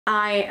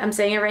I am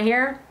saying it right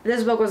here,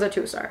 this book was a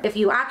 2-star. If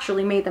you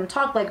actually made them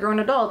talk like grown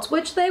adults,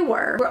 which they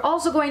were. We're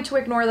also going to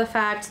ignore the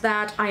fact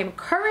that I am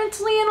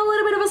currently in a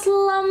little bit of a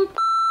slump.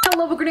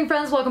 Hello book reading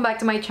friends, welcome back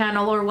to my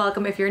channel, or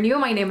welcome if you're new.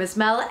 My name is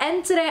Mel,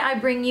 and today I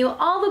bring you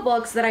all the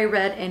books that I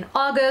read in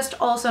August,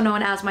 also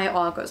known as my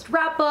August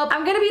wrap-up.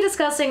 I'm gonna be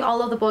discussing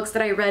all of the books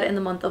that I read in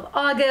the month of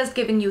August,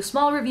 giving you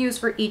small reviews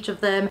for each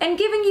of them, and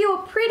giving you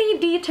a pretty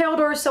detailed,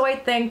 or so I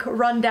think,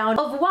 rundown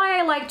of why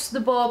I liked the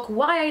book,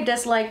 why I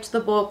disliked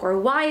the book, or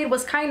why it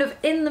was kind of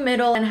in the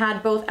middle and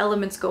had both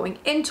elements going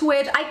into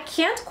it. I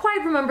can't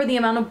quite remember the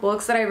amount of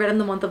books that I read in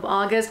the month of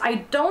August. I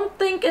don't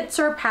think it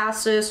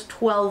surpasses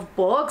 12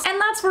 books, and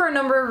that's for a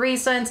number of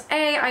reasons.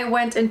 I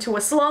went into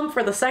a slump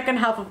for the second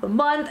half of the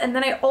month, and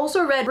then I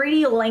also read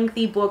pretty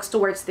lengthy books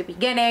towards the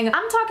beginning.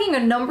 I'm talking a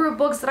number of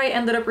books that I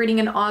ended up reading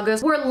in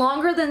August were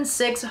longer than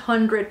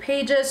 600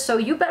 pages, so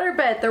you better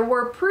bet there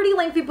were pretty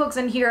lengthy books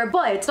in here.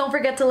 But don't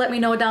forget to let me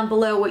know down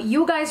below what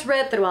you guys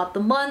read throughout the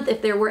month,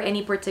 if there were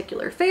any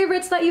particular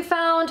favorites that you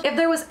found, if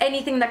there was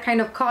anything that kind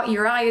of caught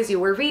your eye as you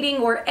were reading,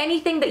 or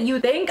anything that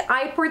you think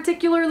I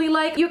particularly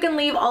like. You can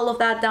leave all of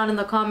that down in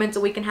the comments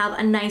so we can have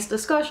a nice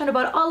discussion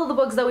about all of the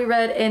books that we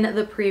read in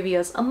the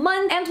previous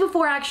month. And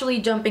before actually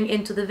jumping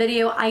into the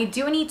video, I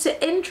do need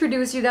to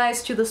introduce you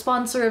guys to the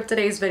sponsor of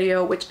today's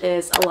video, which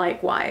is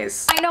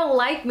Likewise. I know,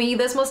 like me,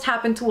 this must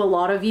happen to a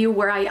lot of you,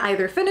 where I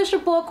either finish a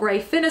book, or I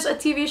finish a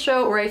TV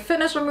show, or I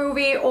finish a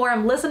movie, or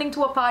I'm listening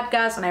to a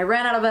podcast and I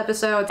ran out of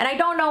episodes and I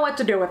don't know what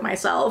to do with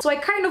myself. So I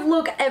kind of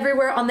look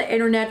everywhere on the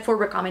internet for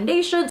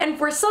recommendations and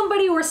for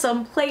somebody or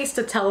some place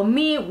to tell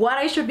me what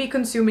I should be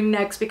consuming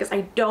next, because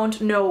I don't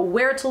know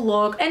where to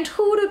look and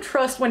who to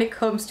trust when it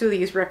comes to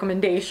these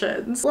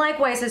recommendations.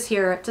 Likewise is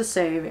here to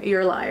save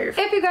your life.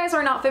 If you guys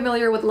are not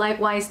familiar with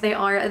Likewise, they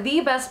are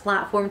the best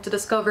platform to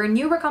discover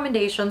new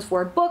recommendations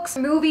for books,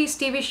 movies,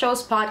 TV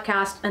shows,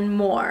 podcasts, and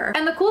more.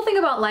 And the cool thing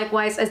about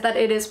Likewise is that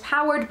it is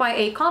powered by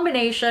a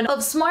combination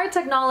of smart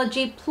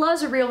technology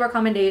plus real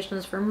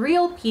recommendations from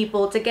real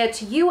people to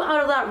get you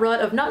out of that rut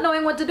of not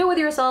knowing what to do with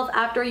yourself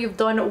after you've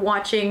done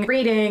watching,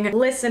 reading,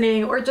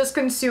 listening, or just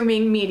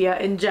consuming media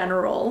in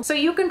general. So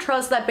you can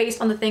trust that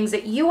based on the things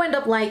that you end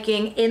up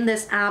liking in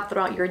this app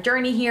throughout your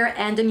journey here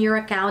and in your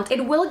account,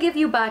 it will give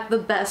you back the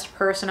best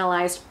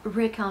personalized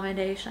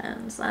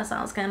recommendations. That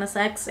sounds kind of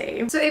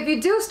sexy. So if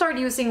you do start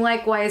using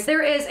Likewise,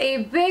 there is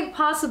a big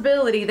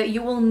possibility that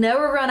you will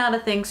never run out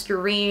of things to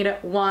read,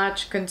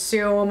 watch,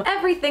 consume,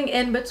 everything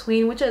in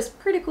between, which is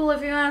pretty cool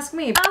if you ask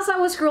me. As I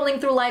was scrolling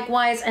through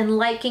Likewise and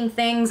liking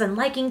things and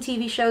liking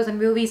TV shows and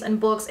movies and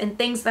books and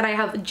things that I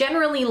have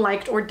generally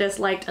liked or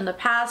disliked in the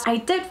past, I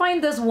did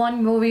find this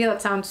one movie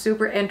that sounds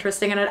super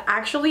interesting, and I'd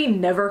actually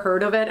never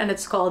heard of it, and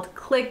it's called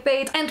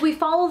Clickbait. And we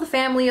follow the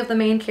family of the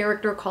main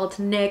character called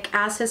Nick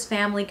as his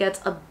family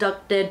gets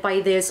abducted by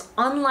this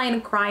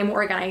online crime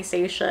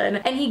organization,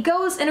 and he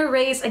goes in a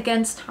race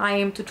against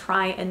time to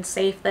try and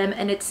save them,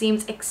 and it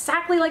seems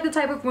exactly like the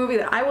type of movie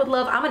that I would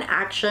love. I'm an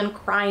action,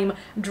 crime,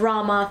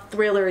 drama,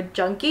 thriller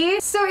junkie.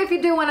 So if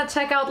you do want to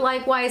check out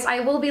Likewise, I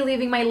will be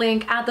leaving my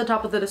link at the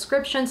top of the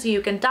description so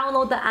you can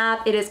download the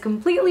app. It is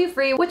completely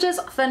free, which is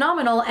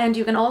phenomenal, and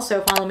you can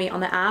also follow me on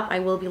the app. I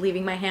will be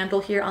leaving my handle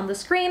here on the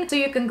screen so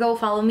you can go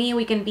follow me.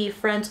 We can be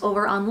friends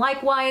over on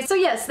Likewise. So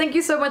yes, thank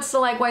you so much to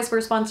Likewise for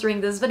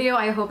sponsoring this video.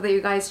 I hope that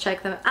you guys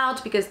check them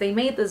out because they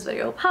made this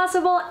video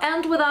possible.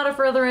 And without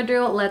further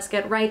ado, let's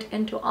get right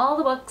into all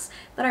the books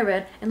that I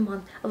read in the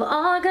month of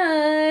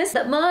August.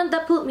 That month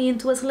that put me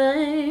into a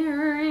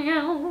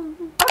slump.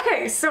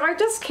 Okay, so I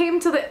just came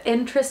to the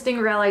interesting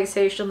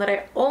realization that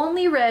I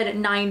only read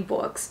 9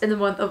 books in the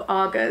month of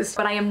August,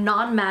 but I am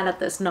not mad at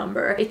this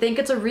number. I think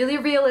it's a really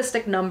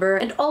realistic number,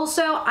 and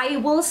also I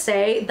will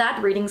say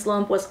that reading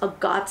slump was a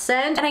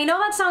godsend. And I know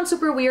that sounds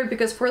super weird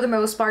because for the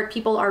most part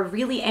people are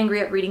really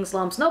angry at reading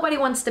slumps. Nobody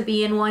wants to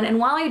be in one, and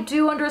while I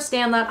do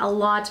understand that a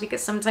lot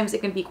because sometimes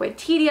it can be quite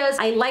tedious,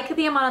 I like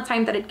the amount of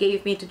time that it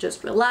gave me to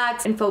just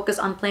relax and focus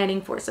on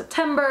planning for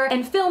September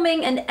and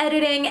filming and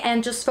editing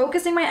and just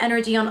focusing my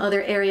energy on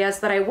other areas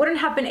that I wouldn't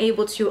have been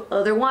able to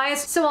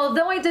otherwise. So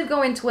although I did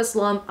go into a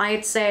slump,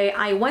 I'd say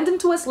I went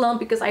into a slump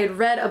because I had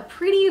read a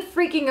pretty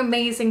freaking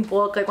amazing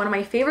book, like one of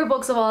my favorite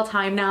books of all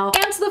time now.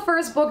 And the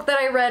first book that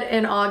I read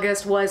in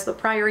August was The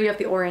Priory of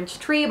the Orange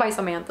Tree by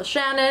Samantha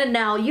Shannon.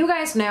 Now, you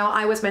guys know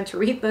I was meant to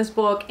read this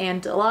book in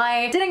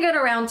July. Didn't get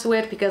around to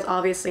it because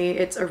obviously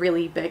it's a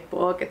really big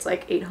book. It's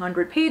like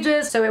 800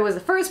 pages. So it was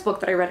the first book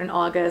that I read in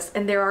August,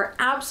 and there are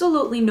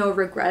absolutely no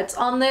regrets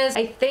on this.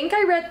 I think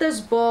I read this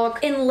book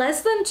in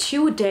less than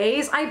 2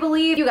 days, I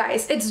believe. You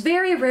guys, it's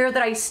very rare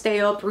that I stay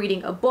up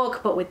reading a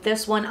book, but with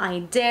this one I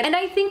did. And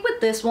I think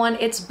with this one,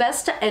 it's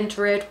best to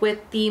enter it with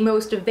the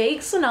most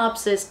vague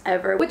synopsis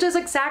ever, which is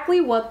exactly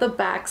what the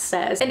back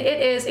says. And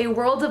it is: a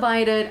world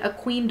divided, a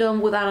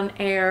queendom without an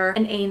heir,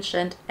 an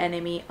ancient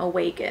enemy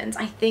awakens.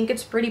 I think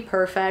it's pretty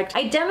perfect.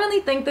 I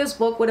definitely think this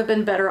book would have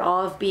been better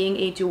off being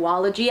a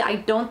duology. I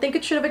don't think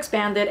it should have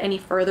expanded any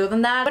further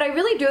than that, but I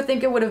really do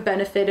think it would have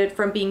benefited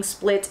from being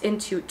split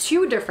into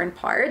 2 different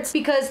parts,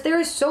 because there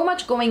is so much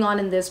much going on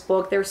in this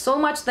book. There's so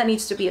much that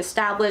needs to be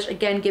established,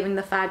 again, given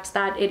the fact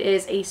that it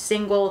is a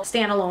single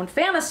standalone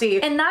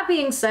fantasy. And that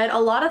being said, a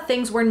lot of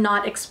things were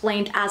not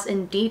explained as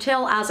in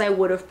detail as I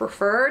would have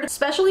preferred,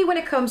 especially when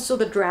it comes to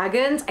the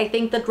dragons. I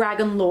think the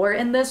dragon lore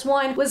in this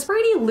one was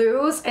pretty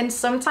loose, and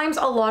sometimes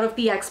a lot of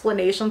the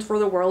explanations for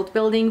the world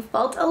building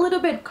felt a little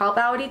bit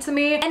cop-outy to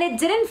me, and it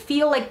didn't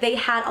feel like they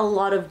had a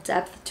lot of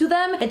depth to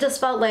them. It just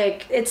felt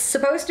like it's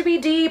supposed to be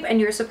deep and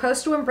you're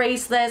supposed to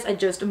embrace this and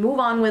just move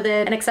on with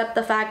it and accept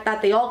the fact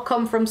that they all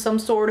come from some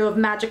sort of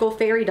magical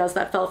fairy dust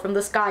that fell from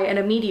the sky and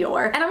a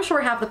meteor. And I'm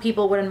sure half the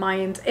people wouldn't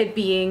mind it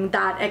being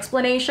that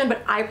explanation,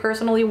 but I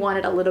personally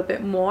wanted a little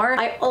bit more.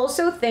 I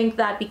also think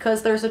that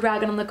because there's a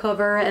dragon on the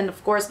cover, and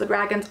of course the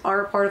dragons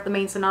are part of the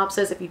main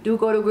synopsis if you do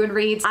go to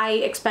Goodreads, I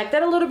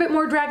expected a little bit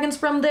more dragons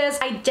from this.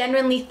 I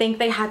genuinely think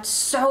they had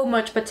so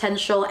much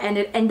potential, and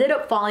it ended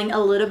up falling a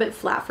little bit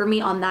flat for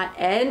me on that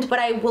end. But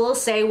I will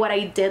say what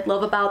I did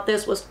love about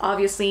this was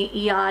obviously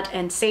Iyad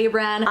and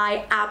Sabran.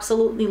 I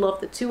absolutely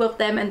love the two of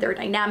them and their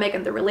dynamic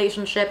and their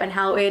relationship and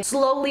how it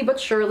slowly but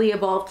surely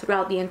evolved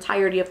throughout the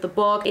entirety of the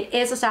book. It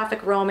is a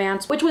sapphic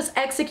romance, which was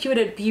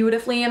executed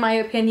beautifully in my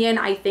opinion.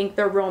 I think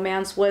their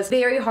romance was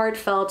very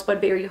heartfelt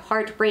but very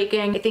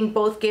heartbreaking. I think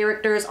both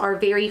characters are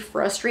very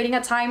frustrating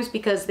at times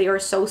because they are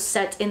so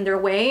set in their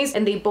ways,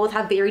 and they both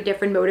have very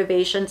different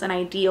motivations and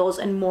ideals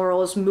and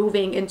morals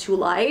moving into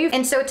life.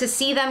 And so to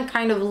see them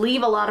kind of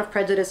leave a lot of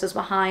prejudices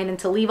behind and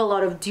to leave a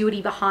lot of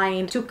duty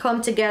behind to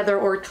come together,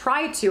 or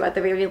try to at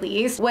the very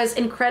least, was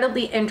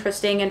incredibly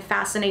interesting and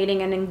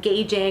fascinating and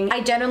engaging.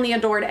 I genuinely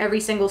adored every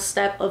single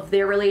step of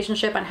their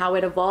relationship and how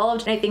it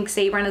evolved. And I think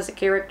Sabran as a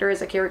character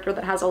is a character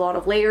that has a lot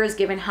of layers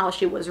given how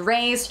she was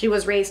raised. She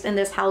was raised in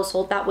this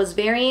household that was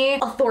very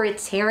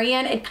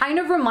authoritarian. It kind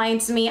of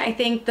reminds me, I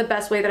think the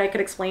best way that I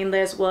could explain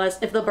this was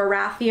if the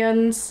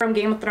Baratheons from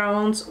Game of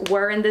Thrones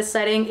were in this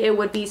setting, it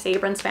would be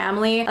Sabran's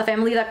family. A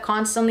family that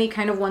constantly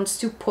kind of wants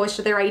to push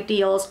their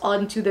ideals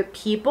onto the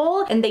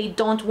people, and they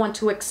don't want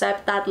to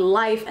accept that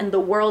life and the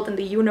world and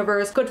the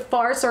universe could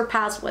far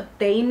surpass what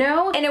they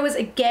know. And it was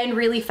again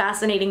really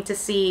fascinating to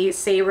see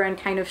Sabran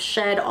kind of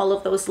shed all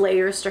of those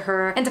layers to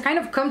her and to kind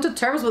of come to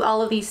terms with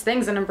all of these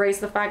things and embrace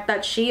the fact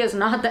that she is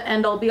not the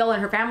end all be all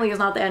and her family is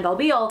not the end all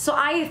be all. So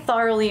I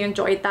thoroughly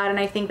enjoyed that, and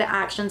I think the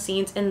action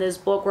scenes in this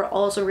book were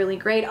also really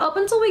great up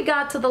until we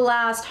got to the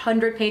last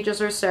 100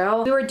 pages or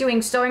so. We were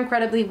doing so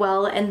incredibly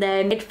well, and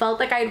then it felt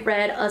like I'd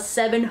read a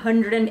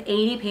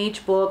 780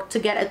 page book to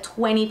get a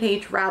 20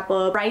 page wrap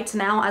up. Right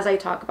now as I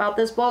talk about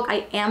this book,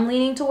 I am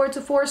leaning towards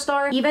a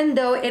 4-star, even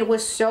though it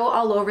was so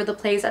all over the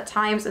place at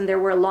times and there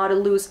were a lot of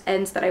loose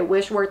ends that I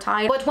wish were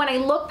tied. But when I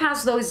look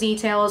past those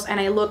details and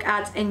I look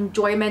at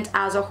enjoyment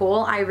as a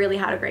whole, I really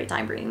had a great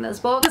time reading this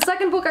book. The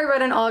second book I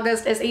read in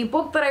August is a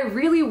book that I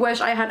really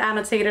wish I had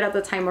annotated at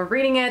the time of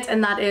reading it,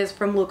 and that is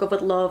From Look Up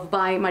With Love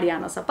by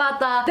Mariana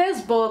Zapata.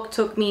 This book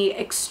took me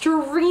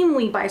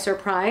extremely by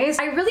surprise.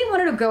 I really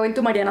wanted to go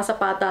into Mariana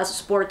Zapata's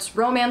sports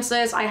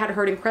romances. I had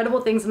heard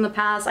incredible things in the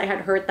past. I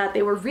had heard that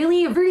they were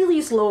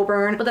really slow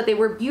burn, but that they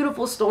were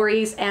beautiful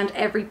stories and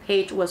every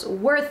page was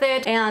worth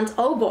it. And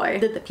oh boy,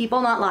 did the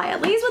people not lie,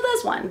 at least with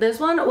this one. This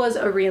one was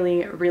a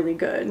really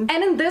good. And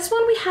in this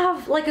one we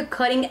have like a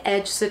cutting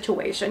edge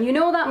situation. You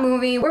know that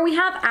movie where we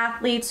have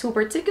athletes who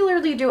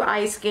particularly do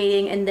ice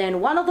skating, and then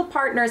one of the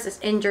partners is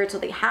injured, so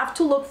they have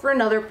to look for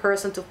another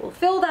person to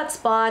fulfill that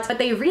spot, but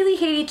they really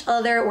hate each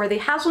other, or they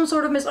have some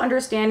sort of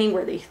misunderstanding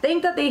where they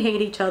think that they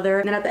hate each other,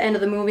 and then at the end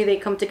of the movie they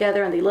come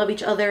together and they love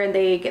each other and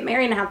they get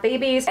married and have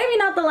babies. Maybe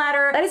not the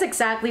latter. That is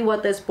exactly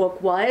what this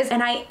book was,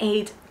 and I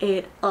ate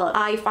it up.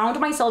 I found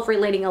myself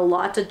relating a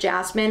lot to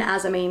Jasmine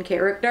as a main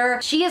character.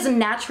 She is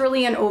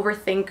naturally an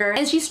overthinker,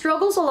 and she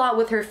struggles a lot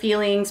with her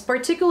feelings,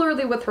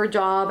 particularly with her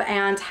job,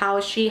 and how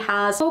she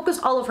has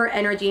focused all of her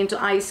energy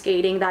into ice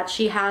skating, that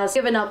she has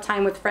given up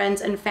time with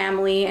friends and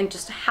family and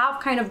just have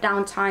kind of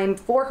downtime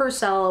for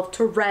herself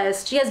to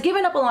rest. She has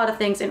given up a lot of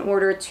things in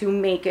order to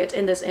make it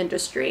in this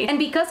industry, and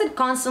because it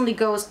constantly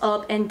goes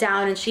up and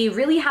down and she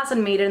really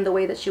hasn't made it in the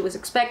way that she was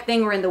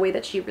expecting or in the way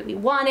that she really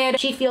wanted,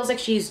 she feels like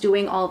she's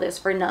doing all this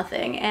for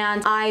nothing.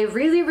 And I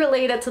really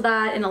related to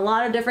that in a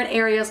lot of different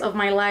areas of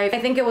my life. I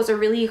think it was a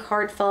really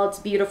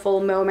heartfelt,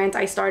 beautiful moment.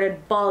 I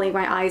started bawling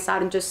my eyes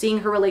out, and just seeing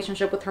her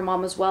relationship with her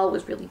mom as well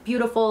was really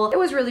beautiful. It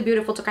was really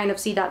beautiful to kind of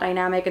see that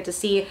dynamic and to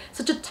see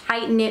such a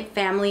tight-knit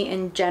family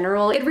in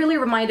general. It really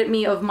reminded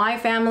me of my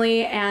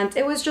family, and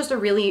it was just a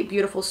really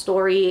beautiful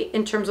story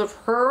in terms of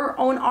her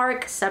own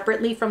arc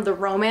separately from the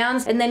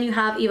romance. And then you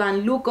have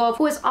Ivan Lukov,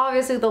 who is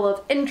obviously the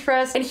love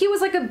interest, and he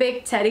was like a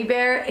big teddy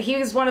bear. He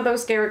was one of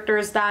those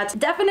characters that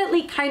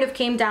definitely kind of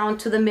came down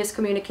to the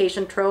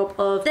miscommunication trope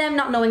of them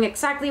not knowing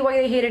exactly why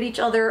they hated each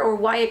other or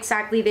why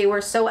exactly they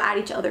were so at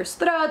each other's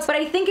throats. But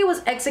I think it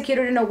was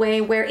executed in a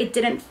way where it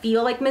didn't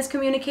feel like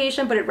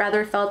miscommunication, but it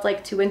rather felt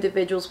like two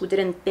individuals who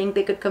didn't think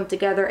they could come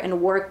together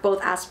and work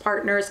both as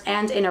partners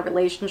and in a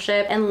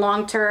relationship. And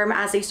long term,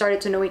 as they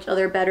started to know each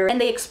other better and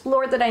they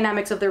explored the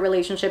dynamics of their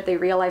relationship, they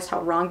realized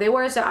how wrong they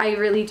were. So I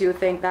really do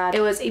think that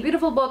it was a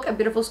beautiful book, a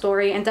beautiful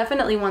story, and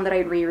definitely one that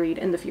I'd reread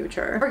in the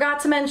future. Forgot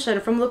to mention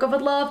mentioned, From Look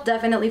of Love,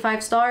 definitely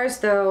 5 stars,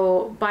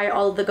 though by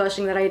all the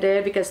gushing that I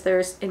did, because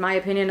there's, in my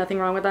opinion, nothing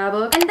wrong with that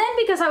book. And then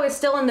because I was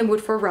still in the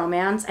mood for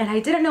romance and I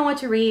didn't know what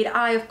to read,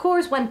 I of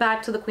course went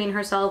back to the queen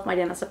herself,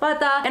 Mariana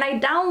Zapata, and I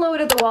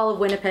downloaded The Wall of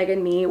Winnipeg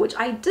and Me, which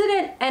I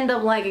didn't end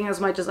up liking as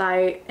much as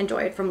I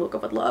enjoyed From Look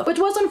of Love, which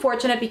was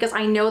unfortunate because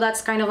I know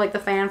that's kind of like the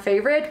fan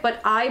favorite,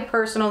 but I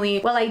personally,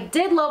 while I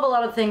did love a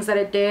lot of things that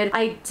it did,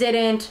 I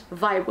didn't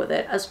vibe with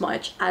it as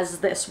much as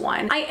this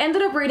one. I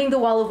ended up rating The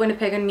Wall of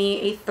Winnipeg and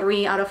Me a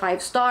 3 out of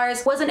 5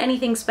 stars. Wasn't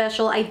anything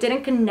special. I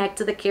didn't connect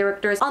to the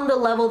characters on the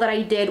level that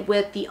I did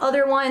with the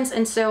other ones,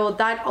 and so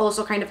that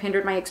also kind of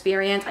hindered my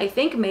experience. I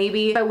think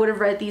maybe if I would have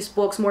read these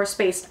books more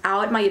spaced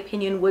out, my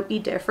opinion would be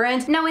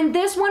different. Now in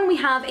this one we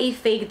have a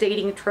fake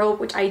dating trope,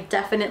 which I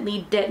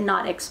definitely did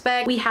not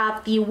expect. We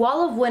have the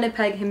Wall of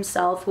Winnipeg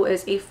himself, who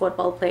is a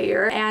football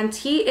player, and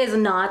he is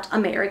not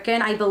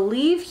American. I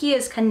believe he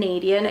is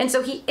Canadian, and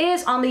so he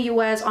is on the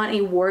US on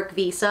a work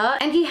visa,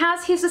 and he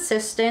has his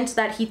assistant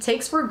that he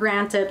takes for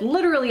granted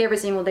literally every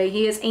single day.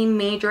 He is a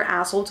major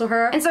asshole to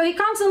her, and so he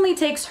constantly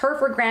takes her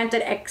for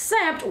granted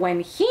except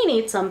when he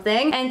needs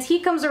something, and he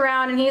comes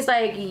around and he's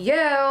like,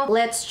 yo,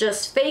 let's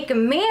just fake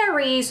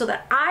marry so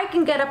that I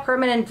can get a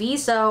permanent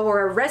visa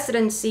or a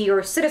residency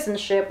or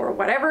citizenship or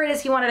whatever it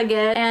is he wanted to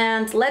get,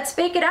 and let's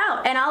fake it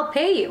out, and I'll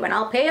pay you, and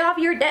I'll pay off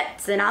your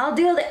debts, and I'll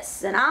do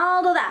this, and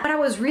I'll do that. But I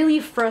was really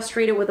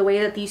frustrated with the way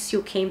that these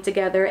two came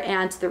together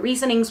and the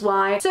reasonings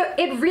why. So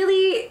it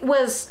really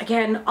was,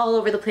 again, all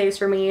over the place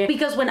for me,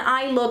 because when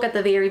I look at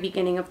the very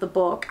beginning of the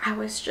book, I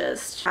was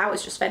just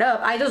fed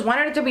up. I just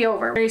wanted it to be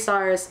over. 3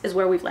 stars is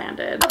where we've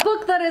landed. A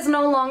book that is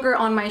no longer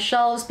on my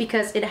shelves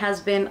because it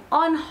has been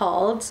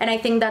unhauled, and I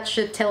think that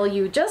should tell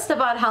you just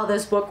about how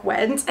this book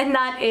went, and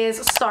that is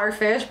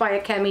Starfish by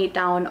Akemi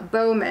Down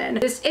Bowman.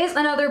 This is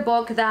another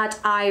book that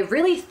I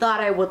really thought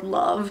I would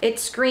love. It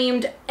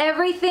screamed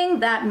everything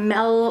that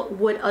Mel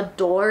would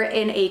adore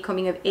in a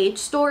coming-of-age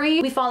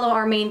story. We follow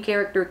our main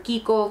character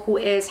Kiko, who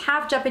is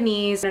half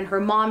Japanese, and her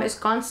mom is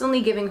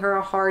constantly giving her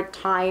a hard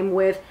time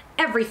with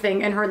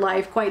everything in her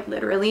life, quite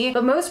literally,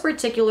 but most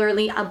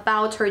particularly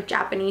about her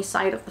Japanese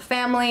side of the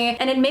family,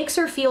 and it makes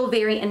her feel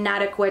very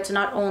inadequate,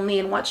 not only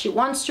in what she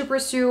wants to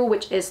pursue,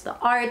 which is the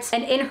arts,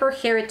 and in her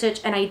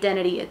heritage and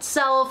identity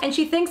itself, and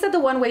she thinks that the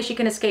one way she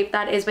can escape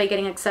that is by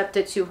getting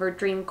accepted to her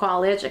dream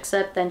college,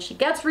 except then she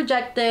gets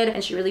rejected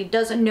and she really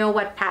doesn't know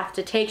what path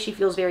to take. She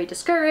feels very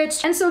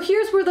discouraged, and so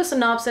here's where the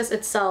synopsis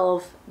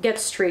itself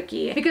gets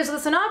tricky, because the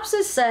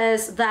synopsis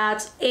says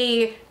that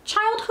a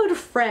childhood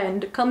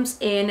friend comes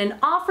in and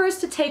offers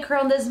to take her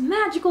on this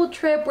magical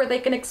trip where they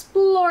can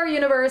explore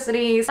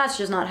universities. That's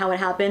just not how it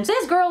happens.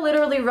 This girl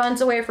literally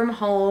runs away from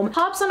home,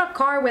 hops on a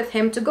car with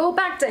him to go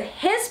back to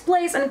his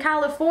place in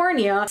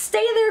California,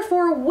 stay there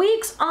for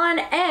weeks on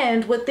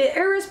end with the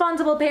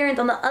irresponsible parent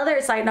on the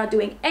other side not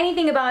doing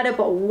anything about it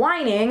but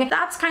whining.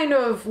 That's kind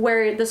of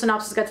where the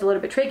synopsis gets a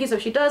little bit tricky. So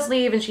she does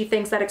leave, and she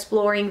thinks that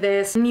exploring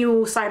this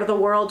new side of the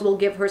world will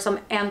give her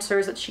some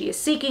answers that she is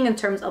seeking in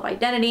terms of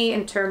identity,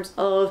 in terms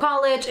of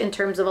college, in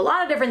terms of a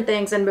lot of different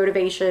things and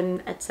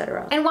motivation,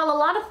 etc. And while a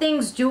lot of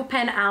things do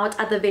pan out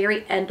at the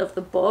very end of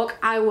the book,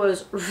 I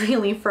was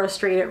really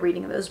frustrated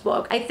reading this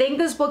book. I think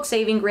this book's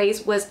saving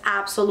grace was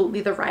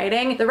absolutely the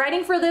writing. The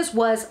writing for this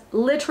was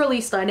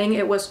literally stunning.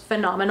 It was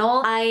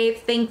phenomenal. I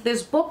think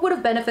this book would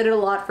have benefited a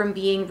lot from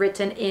being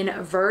written in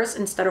verse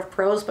instead of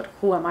prose, but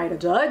who am I to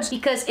judge?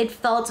 Because it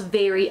felt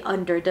very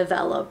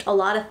underdeveloped. A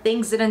lot of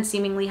things didn't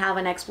seemingly have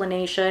an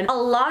explanation. A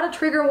lot of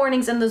trigger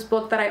warnings in this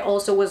book that I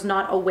also was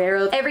not aware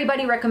of.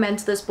 Everybody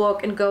recommends this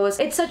book and goes,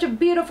 it's such a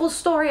beautiful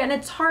story and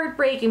it's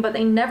heartbreaking, but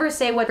they never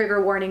say what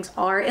trigger warnings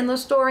are in the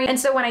story. And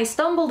so when I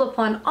stumbled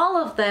upon all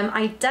of them,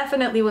 I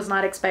definitely was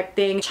not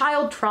expecting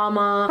child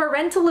trauma,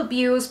 parental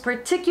abuse,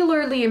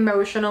 particularly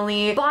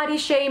emotionally, body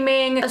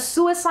shaming, a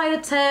suicide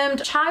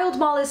attempt, child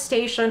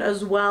molestation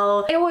as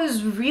well. It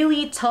was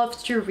really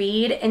tough to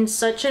read in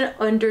such an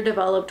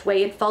underdeveloped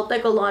way. It felt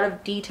like a lot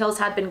of details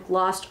had been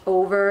glossed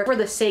over for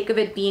the sake of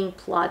it being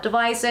plot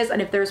devices,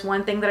 and if there's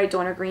one thing that I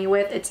don't agree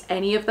with, it's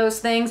any of those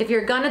things. If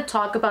you're gonna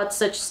talk about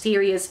such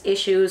serious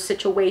issues,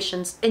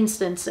 situations,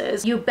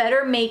 instances, you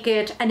better make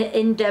it an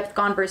in-depth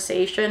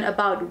conversation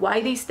about why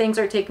these things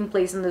are taking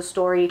place in the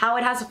story, how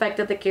it has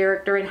affected the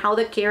character, and how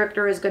the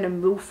character is gonna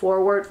move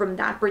forward from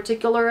that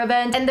particular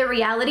event. And the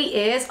reality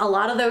is, a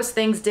lot of those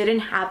things didn't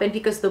happen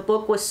because the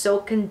book was so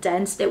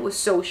condensed, it was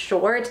so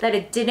short, that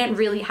it didn't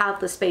really have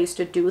the space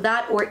to do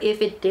that, or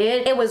if it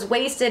did, it was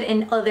wasted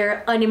in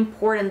other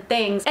unimportant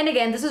things. And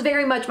again, this is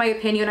very much my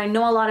opinion. I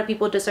know a lot of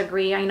people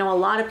disagree. I know a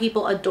lot of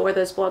people adore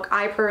this book.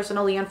 I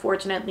personally,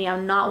 unfortunately,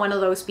 am not one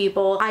of those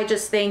people. I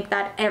just think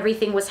that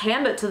everything was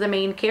handed to the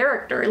main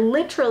character.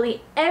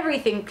 Literally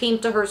everything came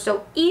to her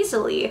so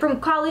easily, from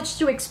college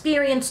to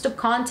experience to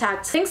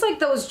contacts. Things like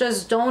those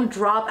just don't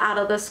drop out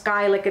of the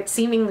sky like it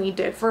seemingly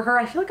did for her.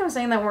 I feel like I'm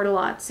saying that word a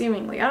lot,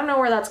 seemingly. I don't know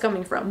where that's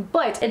coming from,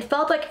 but it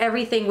felt like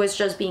everything was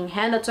just being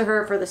handed to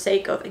her for the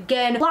sake of,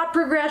 again, plot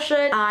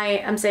progression. I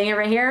am saying it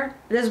right here.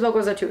 This book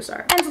was a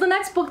 2-star. And so the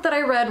next book that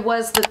I read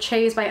was The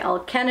Chase by Elle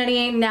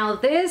Kennedy. Now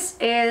this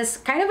is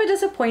kind of a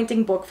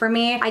disappointing book for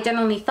me. I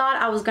genuinely thought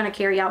I was gonna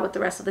carry out with the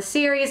rest of the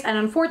series, and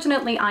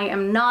unfortunately I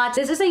am not.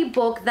 This is a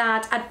book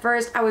that at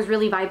first I was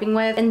really vibing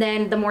with, and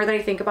then the more that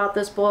I think about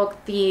this book,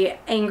 the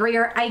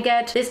angrier I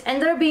get. This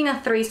ended up being a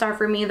 3-star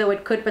for me, though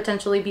it could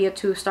potentially be a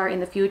 2-star in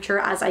the future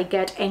as I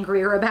get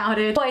angrier about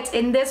it. But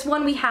in this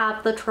one we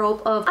have the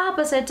trope of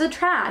opposites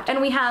attract,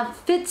 and we have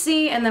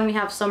Fitzy, and then we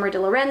have Summer De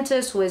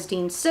Laurentiis, who is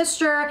Dean's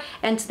sister,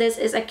 and this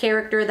is a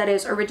character that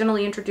is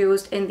originally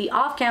introduced in the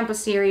Off-Campus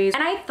series,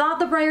 and I thought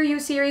the Briar U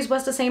series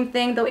was the same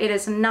thing, though it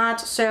is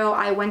not. So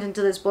I went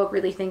into this book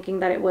really thinking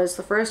that it was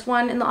the first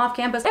one in the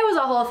Off-Campus. It was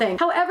a whole thing.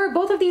 However,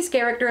 both of these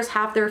characters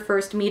have their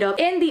first meetup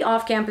in the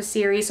Off-Campus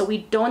series, so we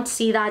don't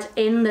see that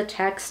in the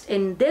text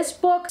in this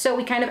book. So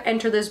we kind of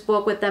enter this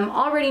book with them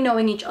already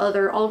knowing each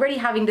other, already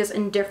having this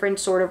indifferent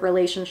sort of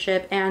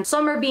relationship, and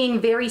Summer being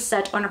very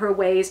set on her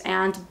ways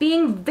and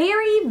being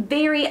very,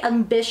 very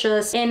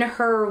ambitious in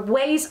her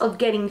ways of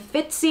getting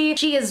Fitzy.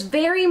 She is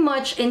very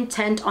much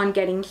intent on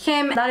getting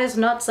him. That is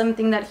not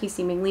something that he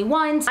seemingly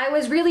wants. I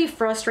was really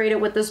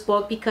frustrated with this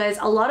book because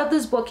a lot of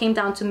this book came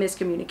down to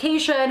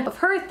miscommunication, of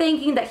her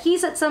thinking that he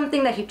said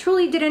something that he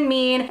truly didn't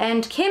mean,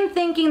 and Kim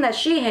thinking that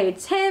she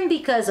hates him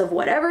because of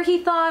whatever he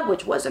thought,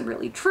 which wasn't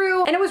really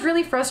true. And it was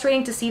really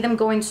frustrating to see them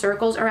go in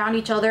circles around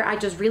each other. I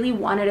just really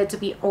wanted it to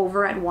be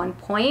over at one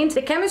point.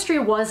 The chemistry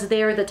was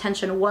there, the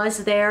tension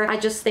was there. I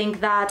just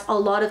think that a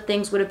lot of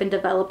things would have been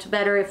developed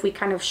better if we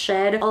kind of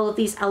shed all of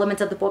these elements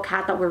that the book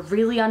had that were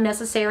really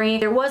unnecessary.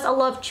 There was a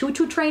love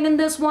choo-choo train in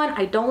this one.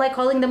 I don't like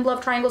calling them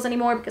love triangles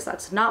anymore because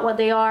that's not what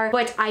they are,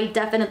 but I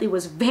definitely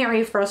was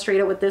very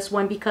frustrated with this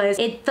one because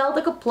it felt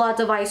like a plot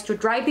device to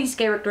drive these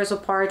characters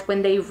apart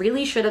when they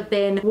really should have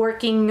been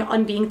working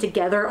on being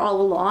together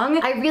all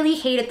along. I really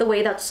hated the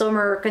way that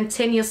Summer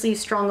continuously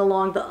strung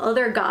along the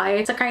other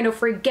guy to kind of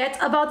forget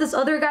about this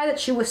other guy that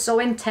she was so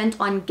intent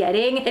on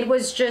getting. It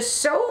was just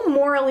so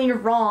morally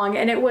wrong,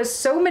 and it was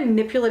so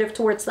manipulative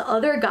towards the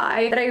other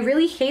guy that I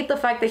really hate the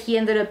fact that he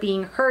ended up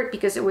being hurt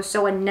because it was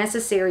so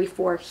unnecessary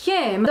for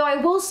him. Though I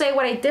will say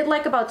what I did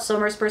like about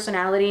Summer's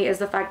personality is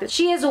the fact that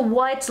she is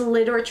what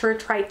literature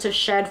tried to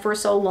shed for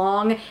so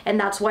long, and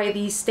that's why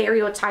the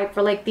stereotype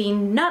for like the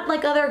not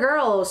like other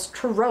girls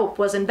trope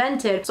was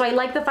invented. So I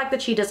like the fact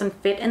that she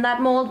doesn't fit in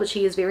that mold, but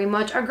she is very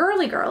much a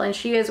girly girl, and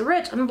she is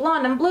rich and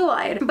blonde and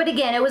blue-eyed. But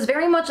again, it was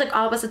very much like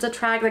opposites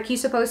attract. Like,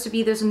 he's supposed to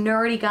be this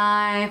nerdy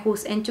guy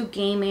who's into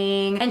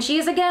gaming, and she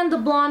is again the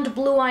blonde,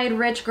 blue-eyed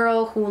rich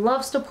girl who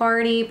loves to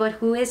party but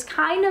who is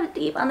kind of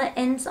deep on the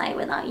inside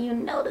without you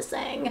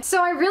noticing.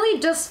 So I really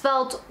just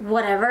felt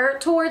whatever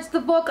towards the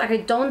book. Like, I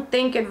don't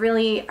think it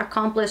really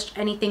accomplished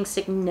anything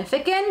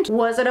significant.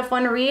 Was it a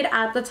fun read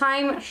at the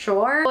time?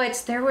 Sure,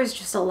 but there was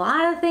just a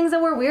lot of things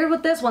that were weird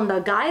with this one. The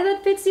guy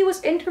that Fitzy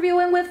was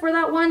interviewing with for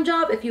that one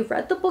job, if you've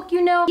read the book,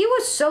 you know, he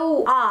was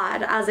so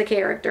odd as a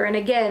character, and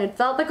again, it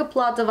felt like a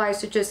plot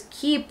device to just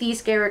keep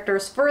these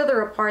characters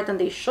further apart than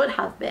they should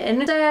have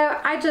been. So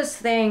I just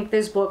think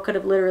this book could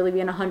have literally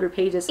been 100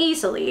 pages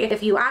easily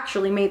if you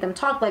actually made them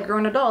talk like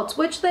grown adults,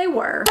 which they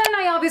were. Then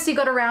I obviously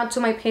got around to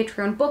my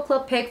Patreon book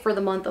club pick for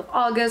the month of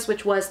August,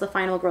 which was The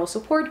Final Girl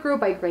Support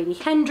Group by Grady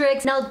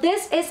Hendrix. Now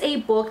this is a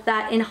book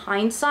that in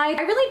hindsight,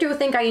 I really do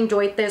think I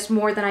enjoyed this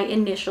more than I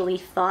initially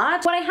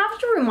thought. What I have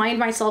to remind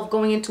myself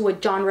going into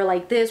a genre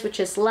like this, which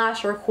is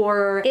slasher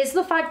horror, is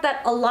the fact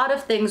that a lot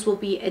of things will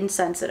be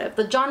insensitive.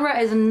 The genre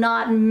is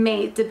not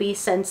made to be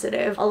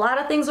sensitive. A lot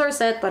of things are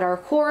said that are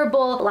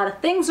horrible, a lot of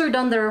things are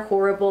done that are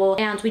horrible,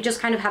 and we just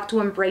kind of have to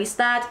embrace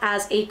that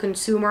as a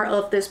consumer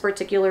of this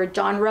particular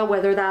genre,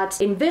 whether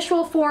that's in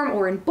visual form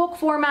or in book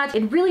format.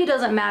 It really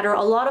doesn't matter.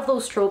 A lot of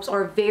those tropes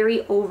are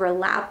very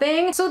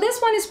overlapping. So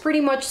this one is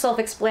pretty much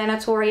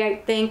self-explanatory. I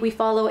think we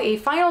follow a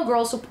final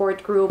girl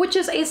support group, which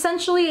is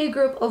essentially a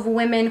group of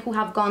women who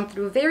have gone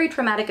through very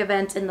traumatic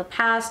events in the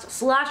past,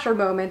 slasher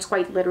moments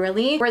quite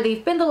literally, where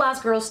they've been the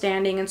last girl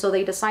standing, and so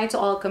they decide to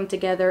all come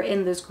together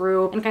in this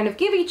group and kind of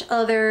give each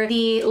other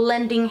the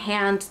lending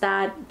hand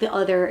that the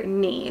other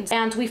needs.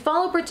 And we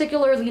follow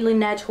particularly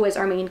Lynette, who is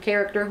our main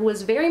character, who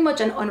is very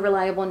much an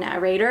unreliable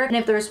narrator. And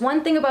if there's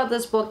one thing about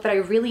this book that I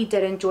really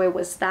did enjoy,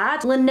 was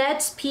that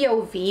Lynette's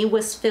POV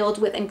was filled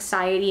with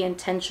anxiety and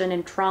tension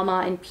and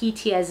trauma and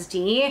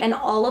PTSD, and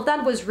all of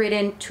that was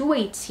written to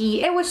a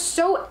T. It was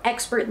so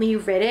expertly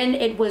written.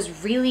 It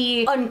was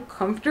really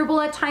uncomfortable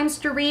at times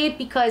to read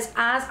because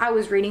as I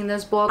was reading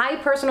this book, I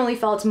personally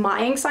felt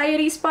my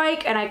anxiety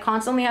spike, and I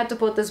constantly had to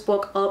put this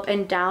book up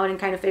and down and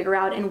kind of figure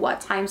out in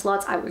what time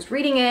slots I was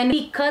reading in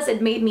because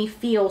it made me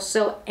feel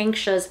so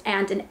anxious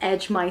and an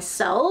edge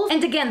myself.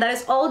 And again, that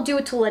is all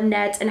due to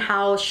Lynette and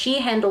how she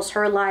handles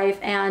her life,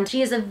 and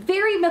she is a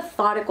very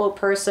methodical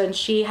person.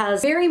 She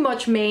has very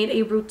much made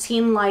a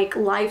routine-like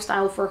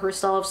lifestyle for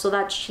herself so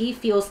that she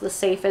feels the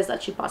safest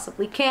that she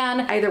possibly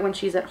can, either when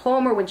she's at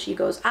home or when she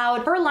goes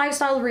out. Her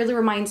lifestyle really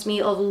reminds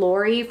me of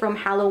Laurie from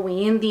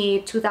Halloween,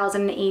 the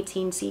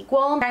 2018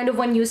 sequel. Kind of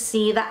when you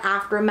see the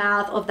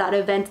aftermath of that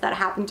event that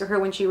happened to her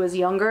when she was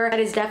younger. That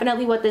is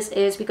definitely what this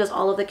is, because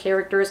all of the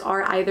characters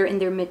are either in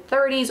their their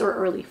mid-30s or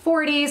early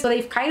 40s. So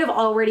they've kind of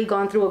already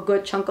gone through a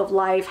good chunk of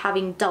life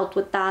having dealt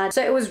with that.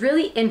 So it was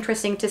really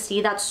interesting to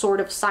see that sort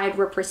of side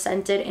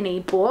represented in a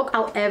book.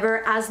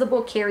 However, as the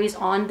book carries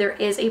on, there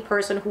is a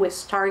person who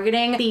is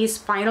targeting these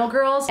final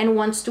girls and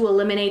wants to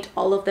eliminate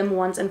all of them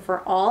once and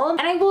for all.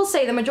 And I will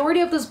say the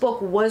majority of this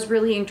book was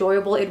really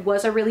enjoyable. It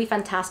was a really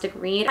fantastic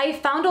read. I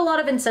found a lot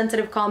of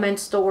insensitive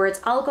comments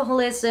towards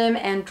alcoholism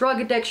and drug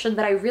addiction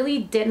that I really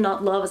did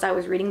not love as I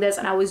was reading this,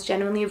 and I was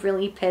genuinely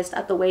really pissed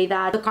at the way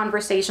that the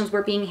conversations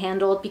were being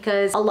handled,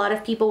 because a lot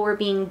of people were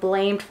being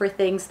blamed for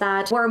things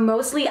that were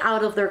mostly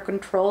out of their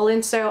control.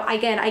 And so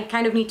again, I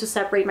kind of need to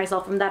separate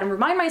myself from that and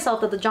remind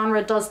myself that the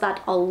genre does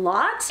that a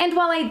lot. And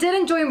while I did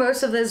enjoy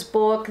most of this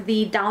book,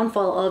 the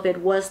downfall of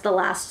it was the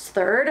last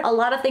third. A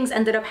lot of things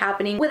ended up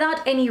happening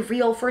without any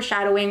real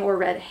foreshadowing or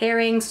red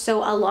herrings,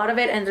 so a lot of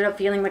it ended up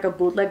feeling like a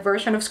bootleg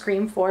version of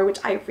Scream 4, which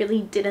I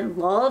really didn't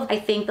love. I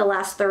think the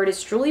last third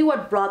is truly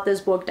what brought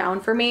this book down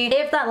for me.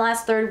 If that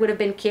last third would have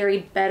been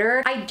carried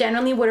better, I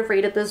generally would have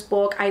rated this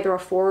book either a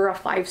 4 or a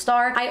 5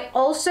 star. I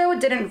also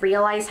didn't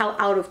realize how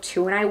out of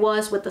tune I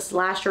was with the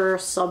slasher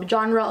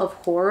subgenre of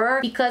horror,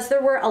 because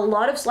there were a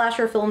lot of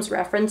slasher films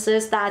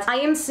references that I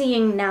am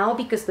seeing now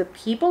because the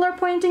people are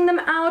pointing them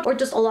out, or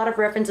just a lot of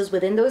references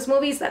within those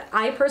movies that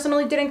I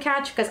personally didn't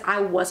catch because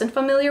I wasn't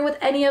familiar with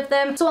any of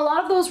them. So a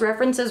lot of those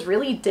references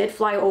really did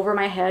fly over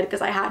my head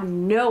because I had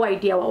no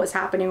idea what was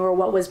happening or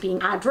what was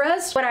being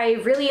addressed. But I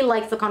really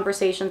liked the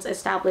conversations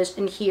established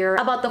in here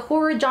about the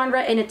horror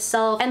genre in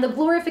itself and the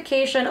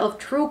glorification of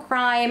true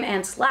crime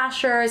and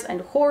slashers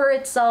and horror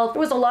itself. There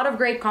was a lot of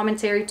great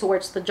commentary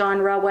towards the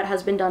genre, what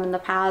has been done in the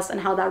past,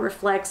 and how that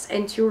reflects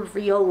into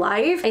real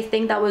life. I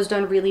think that was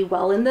done really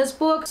well in this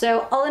book.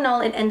 So all in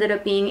all, it ended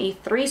up being a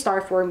 3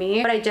 star for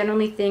me, but I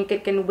generally think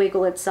it can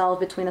wiggle itself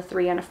between a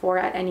 3 and a 4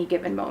 at any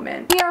given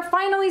moment. We are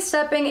finally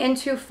stepping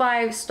into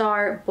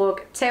 5-star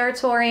book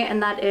territory,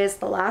 and that is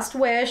The Last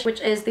Wish,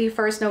 which is the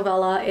first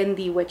novella in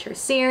the Witcher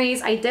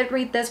series. I did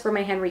read this for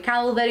my Henry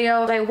Cavill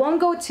video, but I won't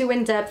go too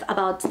in depth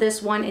about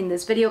this one in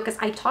this video because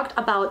I talked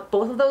about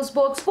both of those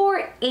books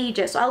for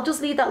ages. So I'll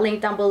just leave that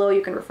link down below.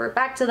 You can refer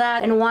back to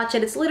that and watch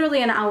it. It's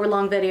literally an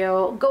hour-long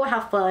video. Go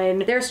have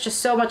fun. There's just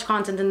so much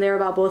content in there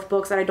about both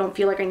books that I don't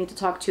feel like I need to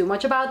talk too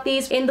much about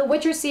these. In the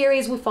Witcher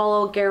series, we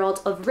follow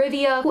Geralt of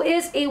Rivia, who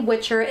is a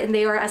witcher, and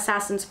they are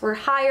assassins for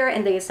hire,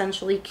 and they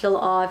essentially kill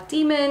off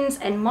demons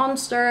and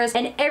monsters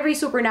and every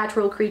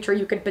supernatural creature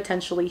you could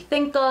potentially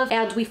think of.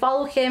 And we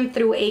follow him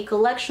through a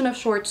collection of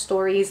short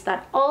stories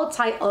that all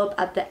tie up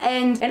at the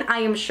end, and I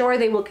am sure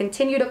they will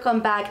continue to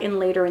come back in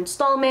later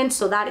installments,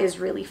 so that is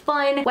really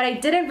fun. What I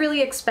didn't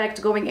really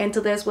expect going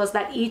into this was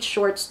that each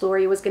short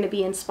story was going to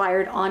be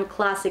inspired on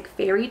classic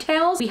fairy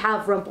tales. We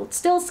have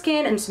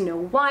Rumpelstiltskin and Snow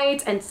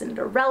White and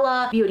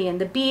Cinderella, Beauty and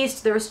the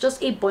Beast. There's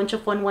just a bunch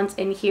of fun ones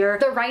in here.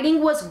 The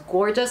writing was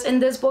gorgeous in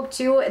this book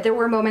too. There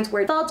were moments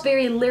where it felt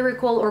very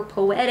lyrical or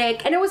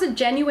poetic, and it was a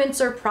genuine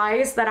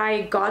surprise that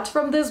I got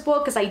from this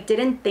book because I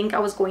didn't think I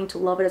was going to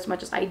love it as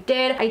much as I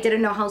did. I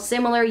didn't know how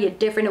similar yet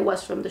different it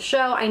was from the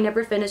show. I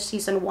never finished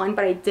season 1,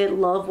 but I did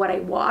love what I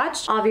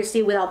watched,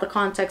 obviously without the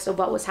context of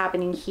what was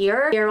happening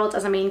here. Geralt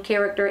as a main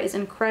character is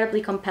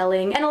incredibly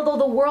compelling, and although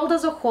the world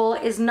as a whole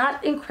is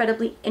not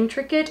incredibly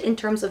intricate in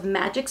terms of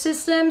magic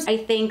systems, I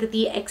think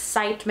the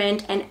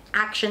excitement and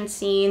action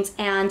scenes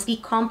and the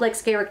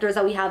complex characters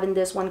that we have in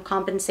this one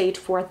compensate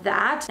for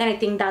that. And I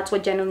think that's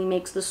what generally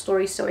makes the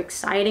story so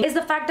exciting, is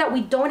the fact that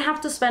we don't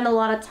have to spend a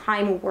lot of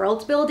time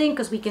world building,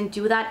 because we can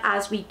do that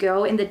as we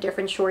go in the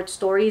different short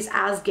stories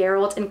as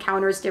Geralt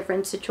encounters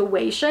different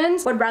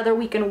situations, but rather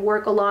we can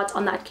work a lot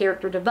on that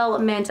character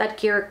development, that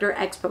character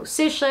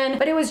exposition.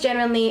 But it was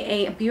genuinely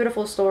a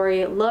beautiful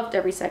story, loved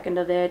every second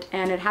of it,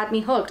 and it had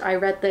me hooked. I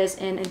read this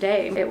in a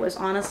day. It was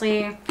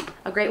honestly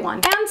a great one.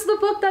 And the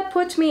book that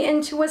put me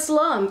into a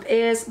slump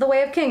is The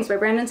Way of Kings by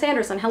Brandon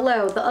Sanderson.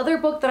 Hello, the other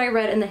book that I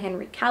read in the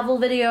Henry Cavill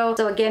video.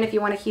 So again, if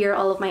you want to hear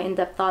all of my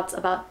in-depth thoughts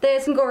about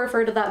this, you can go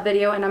refer to that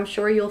video, and I'm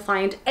sure you'll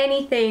find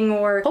anything,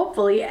 or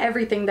hopefully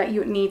everything, that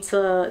you need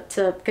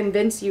to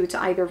convince you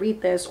to either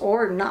read this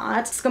or not.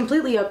 It's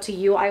completely up to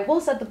you. I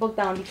will set the book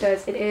down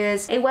because it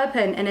is a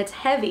weapon and it's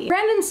heavy.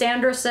 Brandon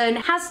Sanderson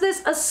has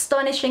this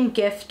astonishing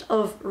gift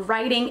of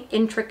writing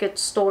intricate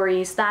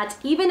stories that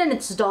even in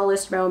its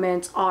dullest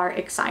moments are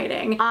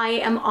exciting. I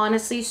am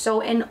honestly so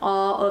in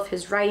awe of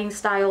his writing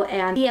style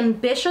and the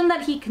ambition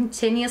that he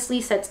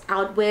continuously sets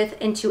out with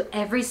into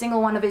every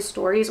single one of his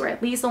stories, or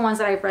at least the ones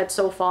that I've read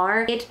so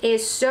far. It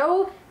is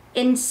so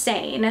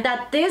insane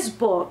that this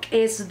book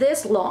is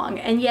this long,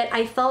 and yet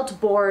I felt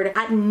bored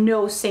at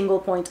no single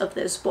point of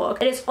this book.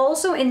 It is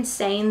also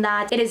insane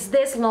that it is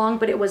this long,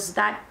 but it was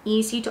that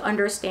easy to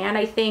understand.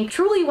 I think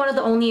truly one of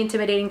the only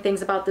intimidating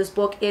things about this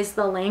book is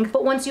the length,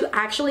 but once you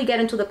actually get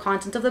into the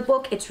content of the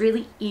book, it's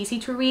really easy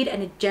to read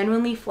and it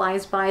genuinely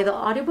flies by. The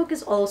audiobook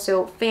is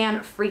also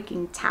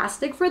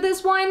fan-freaking-tastic for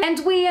this one,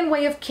 and we in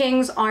Way of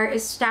Kings are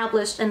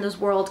established in this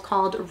world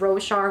called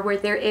Roshar, where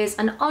there is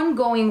an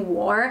ongoing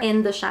war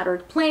in the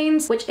Shattered Plains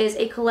Plains, which is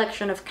a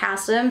collection of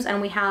chasms,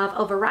 and we have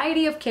a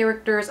variety of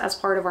characters as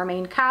part of our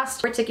main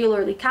cast,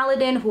 particularly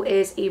Kaladin, who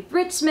is a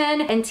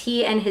bridgesman, and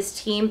he and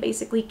his team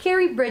basically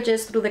carry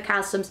bridges through the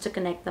chasms to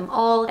connect them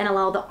all and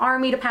allow the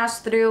army to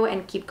pass through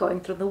and keep going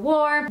through the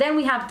war. Then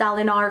we have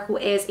Dalinar, who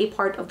is a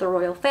part of the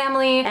royal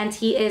family, and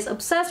he is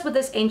obsessed with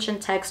this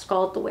ancient text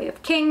called the Way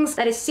of Kings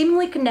that is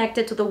seemingly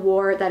connected to the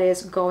war that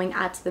is going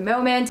at the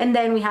moment. And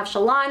then we have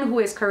Shallan, who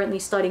is currently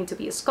studying to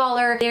be a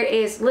scholar. There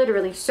is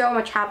literally so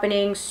much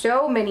happening,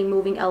 so many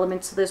moving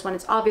elements to this one.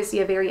 It's obviously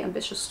a very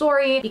ambitious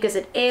story because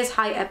it is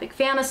high epic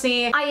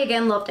fantasy. I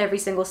again loved every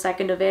single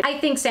second of it. I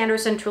think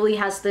Sanderson truly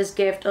has this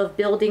gift of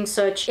building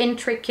such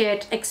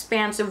intricate,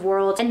 expansive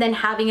worlds and then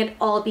having it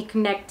all be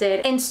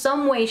connected in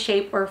some way,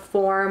 shape, or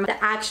form.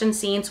 The action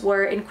scenes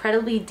were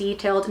incredibly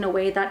detailed in a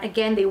way that,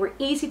 again, they were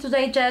easy to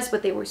digest,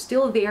 but they were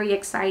still very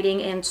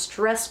exciting and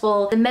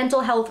stressful. The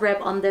mental health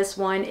rep on this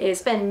one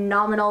is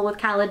phenomenal with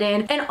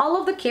Kaladin, and all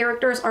of the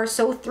characters are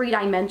so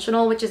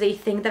three-dimensional, which is a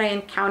thing that I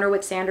encounter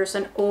with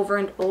Sanderson over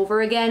and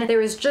over again.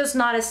 There is just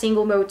not a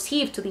single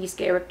motif to these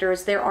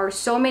characters. There are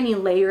so many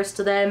layers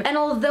to them, and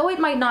although it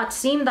might not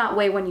seem that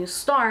way when you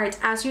start,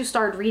 as you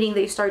start reading,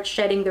 they start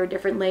shedding their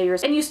different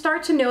layers, and you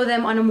start to know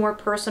them on a more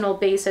personal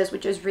basis,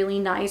 which is really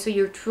nice. So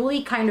you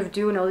truly kind of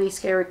do know these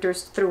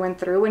characters through and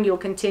through, and you'll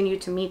continue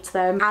to meet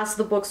them as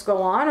the books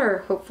go on, or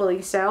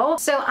hopefully so.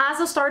 So as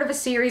the start of a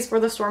series for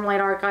the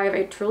Stormlight Archive,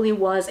 it truly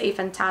was a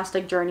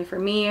fantastic journey for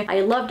me.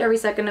 I loved every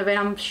second of it.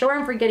 I'm sure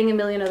I'm forgetting a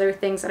million other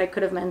things that I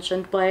could have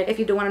mentioned, but if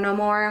you do want to know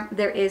more,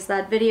 there is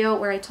that video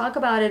where I talk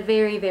about it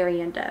very,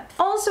 very in depth.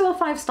 Also a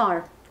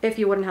 5-star, if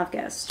you wouldn't have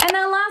guessed. And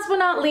then last but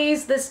not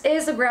least, this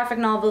is a graphic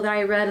novel that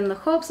I read in the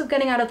hopes of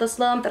getting out of the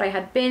slump that I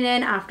had been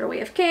in after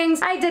Way of Kings.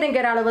 I didn't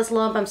get out of a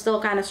slump. I'm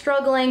still kind of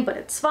struggling, but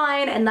it's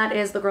fine, and that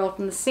is The Girl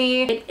from the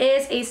Sea. It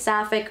is a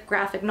sapphic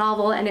graphic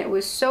novel, and it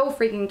was so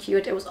freaking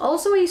cute. It was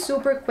also a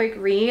super quick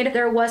read.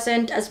 There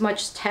wasn't as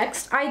much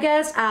text, I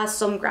guess, as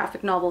some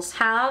graphic novels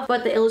have,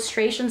 but the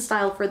illustration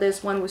style for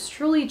this one was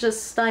truly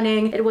just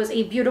stunning. It was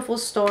a beautiful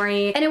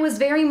story, and it was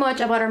very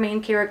much about our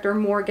main character,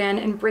 Morgan,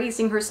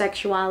 embracing her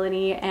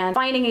sexuality and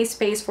finding a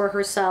space for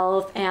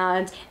herself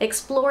and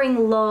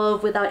exploring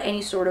love without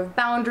any sort of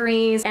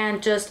boundaries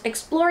and just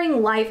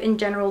exploring life in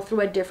general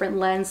through a different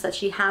lens that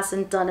she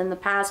hasn't done in the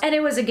past. And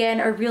it was, again,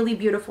 a really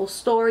beautiful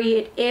story.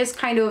 It is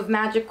kind of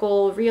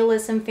magical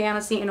realism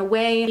fantasy in a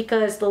way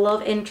because the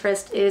love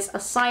interest is a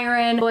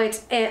siren,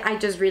 but I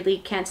just really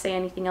can't say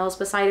anything else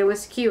beside it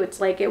was cute.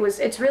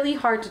 It's really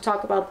hard to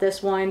talk about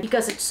this one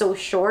because it's so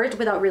short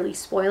without really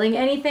spoiling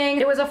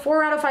anything. It was a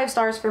 4 out of 5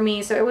 stars for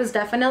me, so it was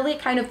definitely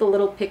kind of the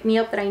little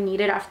pick-me-up that I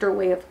needed after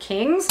Way of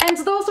Kings. And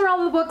those are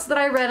all the books that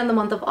I read in the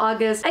month of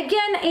August.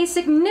 Again, a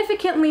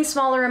significantly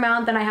smaller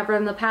amount than I have read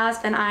in the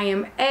past, and I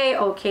am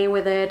a-okay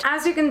with it.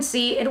 As you can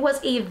see, it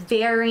was a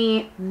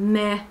very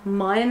meh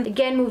month.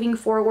 Again, moving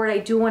forward, I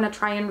do want to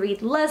try and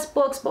read less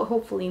books, but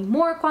hopefully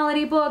more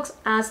quality books,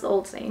 as the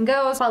old saying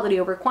goes. Quality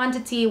over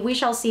quantity. We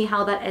shall see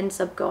how that ends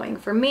up going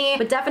for me,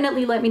 but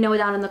definitely let me know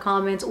down in the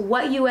comments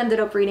what you ended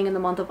up reading in the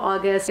month of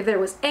August. If there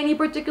was any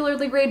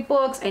particularly great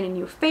books, any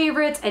new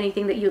favorites,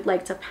 anything that you'd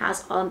like to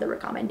pass on the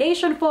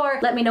recommendation for,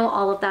 let me know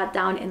all of that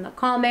down in the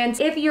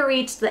comments. If you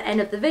reached the end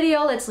of the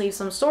video, let's leave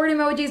some sword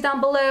emojis down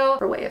below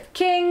for Way of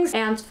Kings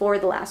and for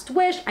The Last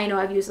Wish. I know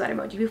I've used that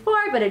emoji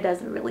before, but it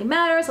doesn't really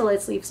matter, so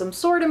let's leave some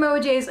sword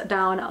emojis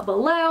down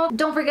below.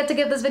 Don't forget to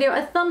give this video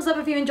a thumbs up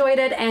if you enjoyed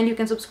it, and you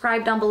can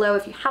subscribe down below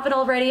if you haven't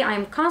already.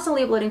 I'm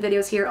constantly uploading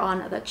videos here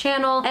on the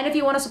channel, and if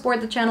you want to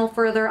support the channel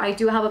further, I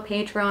do have a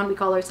Patreon. We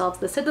call ourselves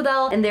The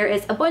Citadel, and there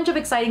is a bunch of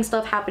exciting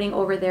stuff happening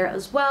over there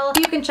as well.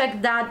 You can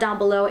check that down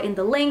below in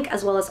the link,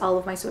 as well as all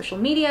of my social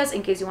medias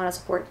in case you want to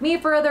support me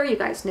further. You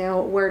guys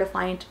know where to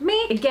find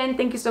me. Again,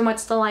 thank you so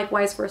much to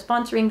Likewise for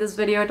sponsoring this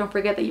video. Don't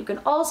forget that you can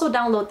also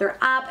download their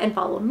app and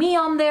follow me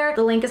on there.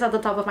 The link is at the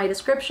top of my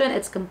description.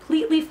 It's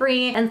completely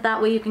free, and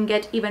that way you can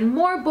get even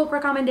more book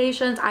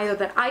recommendations, either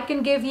that I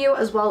can give you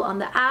as well on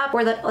the app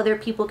or that other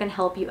people can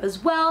help you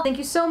as well. Thank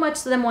you so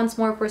much to them once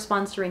more for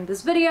sponsoring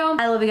this video.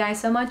 I love you guys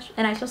so much,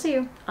 and I shall see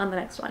you on the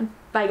next one.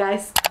 Bye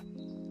guys.